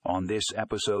On this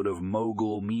episode of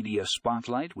Mogul Media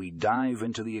Spotlight, we dive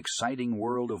into the exciting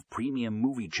world of premium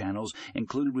movie channels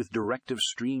included with DIRECTV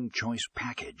Stream Choice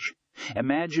Package.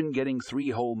 Imagine getting 3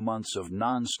 whole months of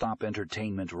non-stop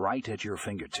entertainment right at your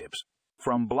fingertips.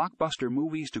 From blockbuster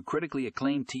movies to critically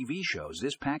acclaimed TV shows,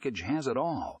 this package has it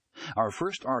all. Our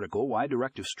first article, Why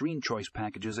DIRECTV Stream Choice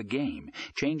Package is a Game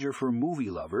Changer for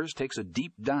Movie Lovers, takes a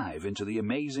deep dive into the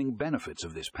amazing benefits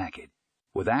of this package.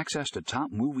 With access to top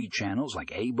movie channels like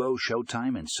ABO,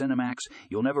 Showtime, and Cinemax,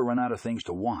 you'll never run out of things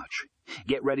to watch.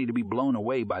 Get ready to be blown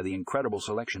away by the incredible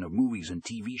selection of movies and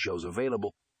TV shows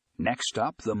available. Next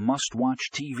up, the must-watch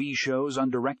TV shows on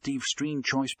DIRECTV Stream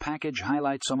Choice Package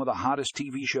highlight some of the hottest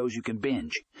TV shows you can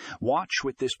binge. Watch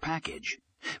with this package.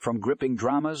 From gripping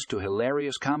dramas to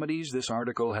hilarious comedies, this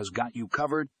article has got you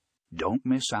covered. Don't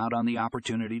miss out on the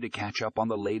opportunity to catch up on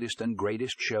the latest and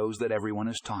greatest shows that everyone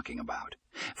is talking about.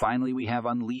 Finally, we have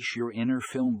Unleash Your Inner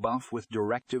Film Buff with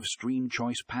DIRECTV Stream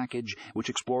Choice Package, which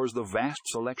explores the vast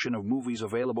selection of movies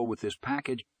available with this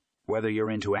package. Whether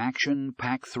you're into action,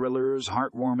 packed thrillers,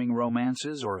 heartwarming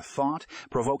romances, or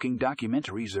thought-provoking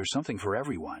documentaries, there's something for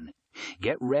everyone.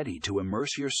 Get ready to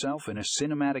immerse yourself in a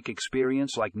cinematic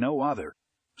experience like no other.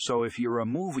 So if you're a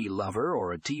movie lover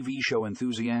or a TV show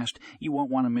enthusiast, you won't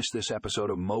want to miss this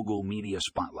episode of Mogul Media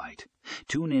Spotlight.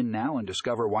 Tune in now and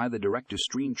discover why the DIRECTV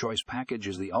Stream Choice Package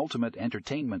is the ultimate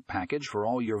entertainment package for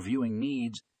all your viewing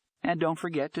needs. And don't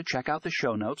forget to check out the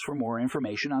show notes for more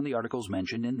information on the articles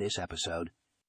mentioned in this episode.